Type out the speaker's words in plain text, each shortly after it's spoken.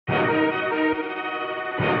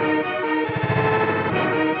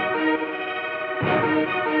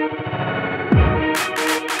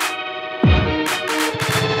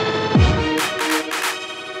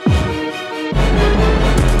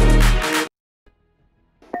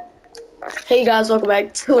Hey guys, welcome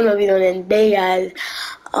back to another video. And today, guys,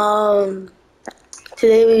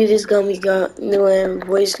 today we're just gonna be doing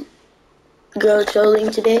voice girl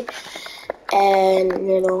trolling today, and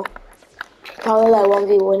probably like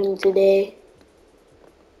 1v1 today,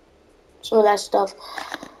 some of that stuff.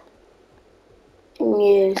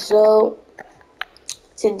 Yeah, so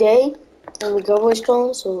today we go voice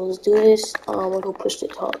trolling. So let's do this. We're gonna push the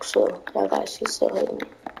talk, so y'all guys can still hear me.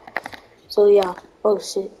 So yeah, oh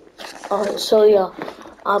shit. So yeah,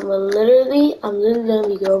 I'm literally gonna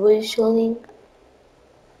be girl voice trolling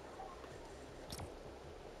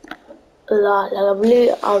a lot.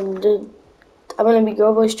 Like I'm gonna be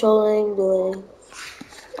girl voice trolling, doing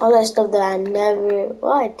all that stuff that I never.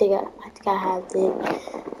 Well, I think I have did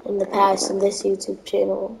in the past in this YouTube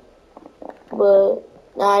channel, but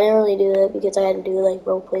no, I didn't really do that because I had to do like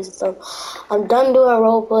role plays and stuff. I'm done doing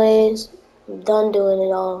role plays. I'm done doing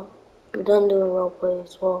it all. I'm done doing role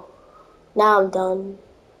plays. Well, now I'm done.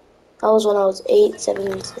 That was when I was 8,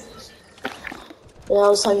 7, 6.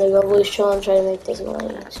 Now it's time to go voice troll and try to make this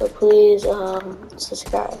money. So please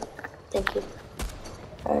subscribe. Thank you.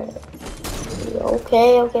 Alright.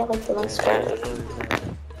 Okay, I like the nice one.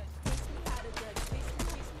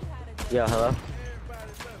 Yo, hello?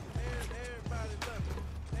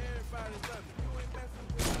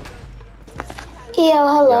 Yo,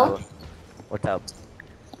 hello. Yo, what's up?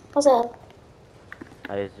 What's up?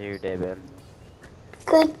 How is your day been?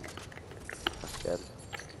 Good. That's good.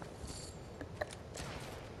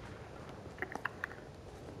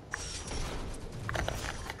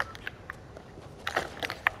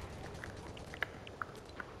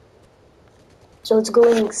 So it's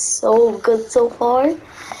going so good so far.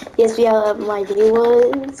 Yes, we have my day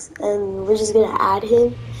was, and we're just gonna add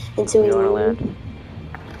him until Where we do you want to leave. land?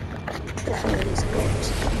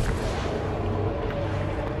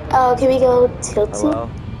 Oh, can we go tilted? Hello?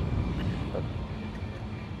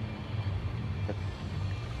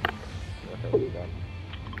 Go tilted then.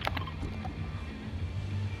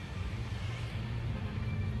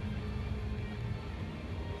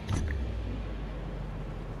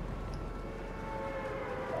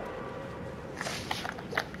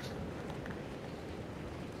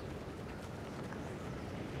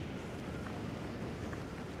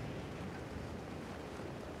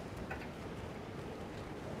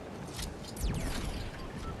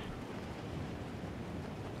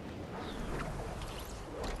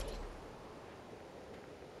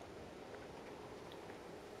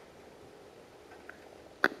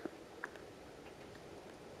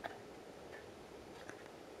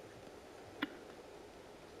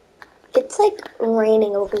 It's like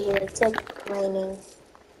raining over here. It's like raining.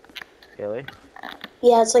 Really?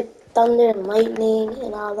 Yeah, it's like thunder and lightning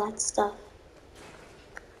and all that stuff.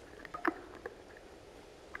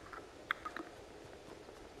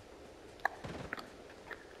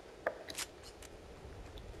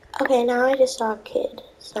 Okay, now I just saw a kid,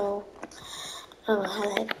 so I don't know how the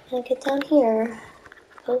heck I'm gonna get down here.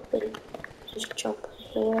 Hopefully, just jump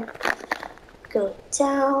here, go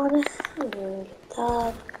down, and then get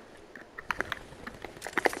that.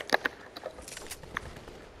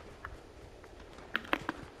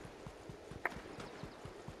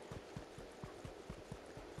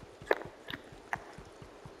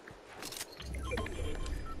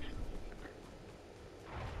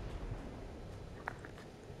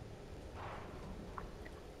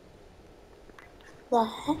 The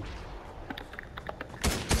heck?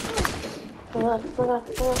 Forgot.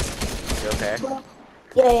 You okay?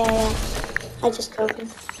 Yeah. I just Good. killed him.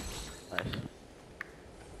 Nice.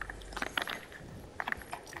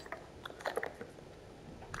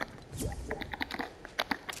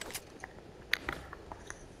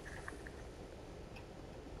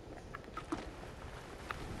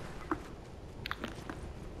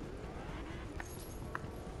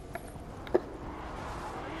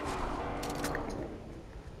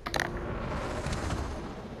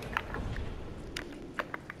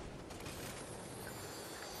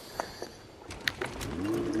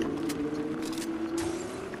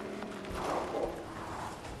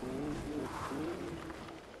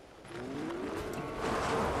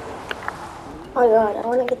 Oh my god, I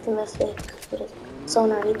wanna get the mythic, but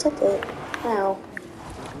someone already took it. Wow.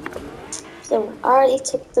 Someone already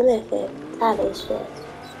took the mythic. That is shit.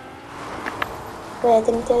 Wait, I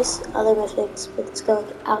think there's other mythics, but it's going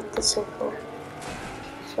out the circle.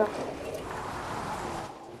 So.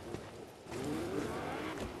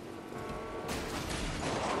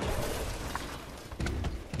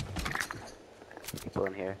 People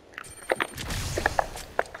in here.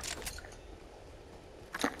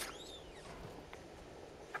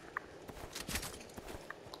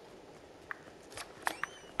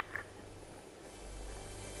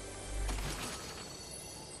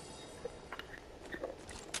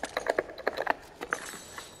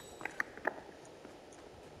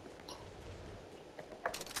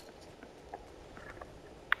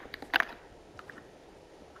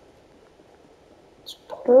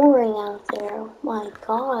 pouring out there. Oh my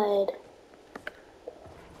god.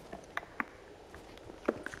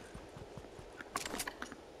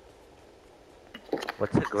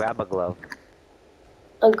 What's a grab-a-glove?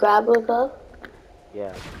 A grabber glove?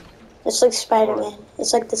 Yeah. It's like Or, Spider-Man.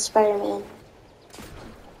 It's like the Spider-Man.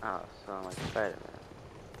 oh, so I'm like Spider-Man.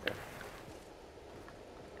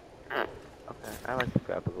 Okay, I like the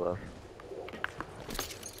grab-a-glove.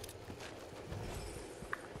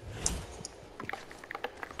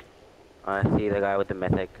 I see the guy with the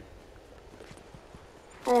mythic.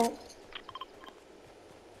 Alright.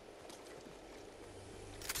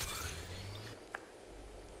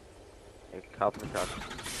 Here, help the truck.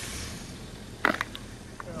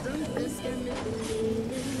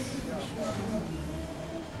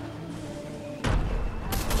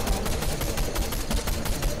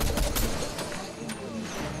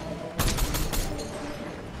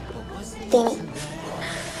 Dang it.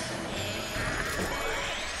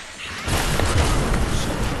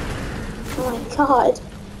 Oh my god.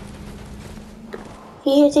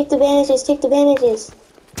 Here, take the bandages, take the bandages.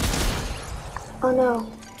 Oh no.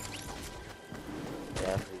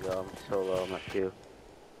 Yeah, we go. I'm so low, I'm at 2.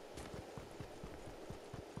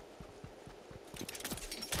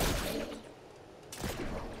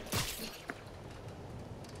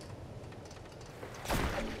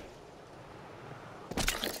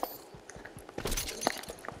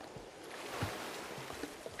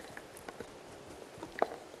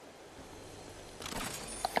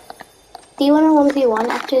 Do you want a 1v1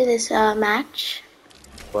 after this match?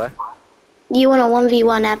 What? Do you want a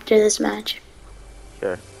 1v1 after this match?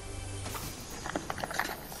 Sure.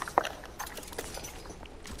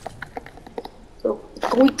 So it's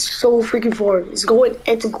going so freaking far. It's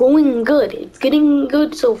going good. It's getting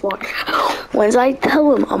good so far. Once I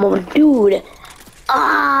tell him I'm a dude.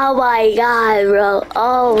 Oh my god, bro.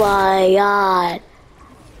 Oh my god.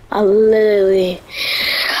 I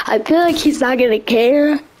feel like he's not gonna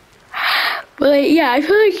care. But yeah, I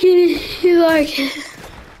feel like he's like,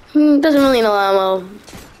 doesn't really know I'm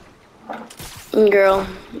a girl.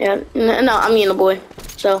 Yeah, no, I mean a boy.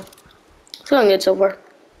 So, it's going good so far.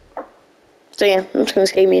 So yeah, I'm just gonna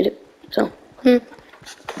skate mute it. So, I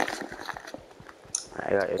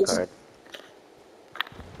got your card.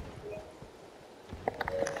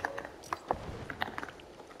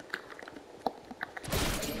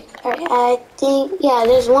 Alright, I think, yeah,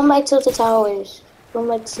 there's one by Tilted Towers. One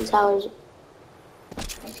by Tilted Towers.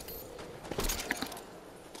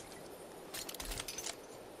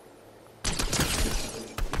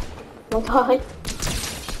 Oh my god.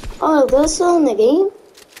 Oh, those still in the game?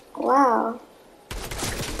 Wow.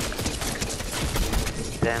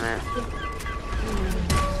 Damn it.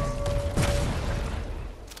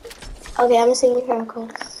 Okay, I'm gonna sing your friend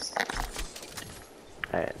request.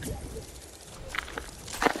 Alright.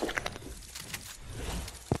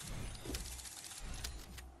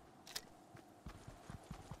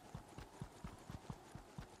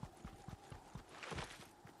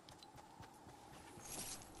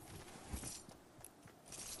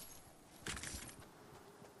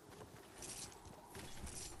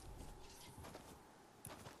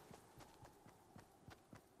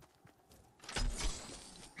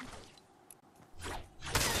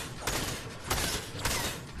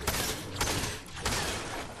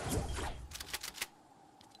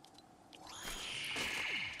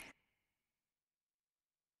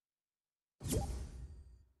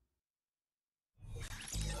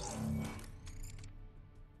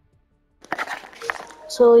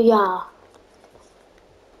 So yeah.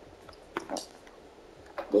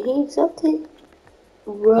 Did he accept it?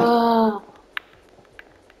 Bruh.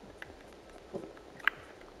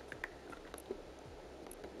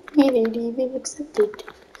 He didn't even accept it.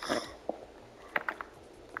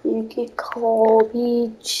 You can call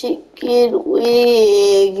me chicken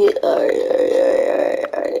wing.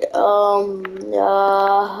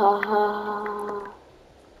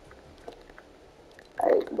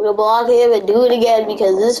 We'll block him and do it again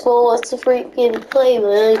because this fool wants to freaking play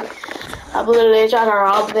with. I'm literally trying to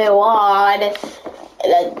rob their wad and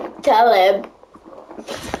I tell him.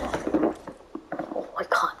 Oh my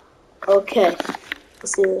god. Okay.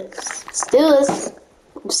 Let's do this. Let's do this.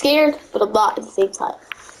 I'm scared, but I'm not at the same time.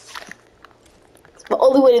 It's the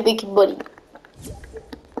only way to make money.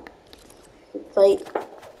 Fight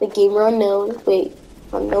the gamer unknown. Wait,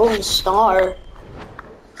 unknown star.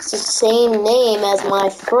 It's the same name as my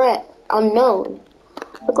friend. Unknown.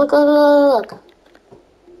 Look, look, look, look, look.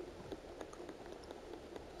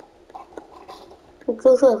 Look,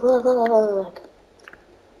 look, look, look, look, look.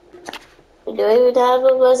 Do I even have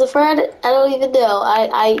him as a friend? I don't even know.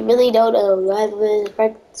 I really don't know. Do I have him as a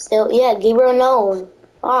friend still? Yeah, gamer unknown.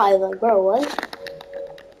 I like, bro, what?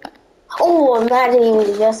 Oh, imagine he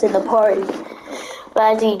was just in the party.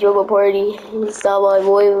 Imagine he drove a party. He saw my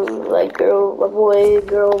boy, like, girl, my boy,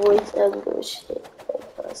 girl, boy, and go shit.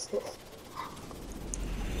 Like, what's this?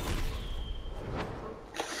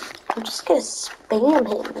 I'm just gonna spam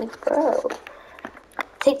him, like, bro.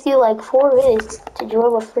 Takes you like 4 minutes to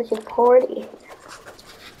join a freaking party.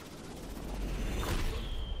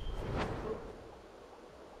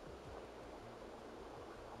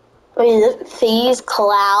 I mean, these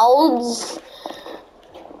clouds.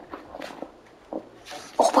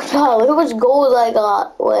 Oh my god, look how much gold I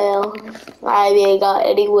got. Well, I mean, I got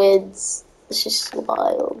any wins. It's just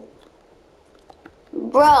wild.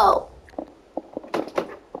 Bro.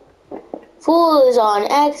 Fool is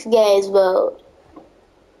on X Games mode.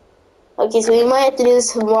 Okay, so we might have to do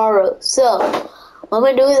this tomorrow. So, what I'm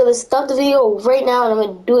gonna do is I'm gonna stop the video right now and I'm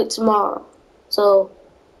gonna do it tomorrow. So,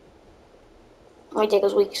 it might take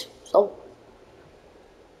us weeks. So,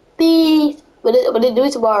 peace. But I'm gonna do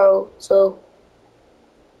it tomorrow. So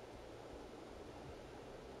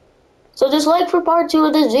just like for part 2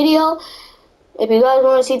 of this video. If you guys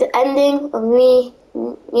want to see the ending of me,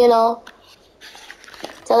 you know,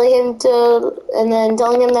 telling him to, and then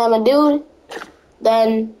telling him that I'm a dude,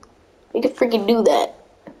 then we can freaking do that.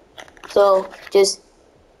 So just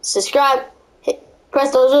subscribe,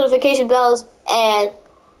 press those notification bells, and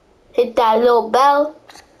hit that little bell.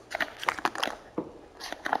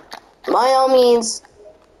 By all means,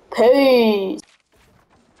 peace.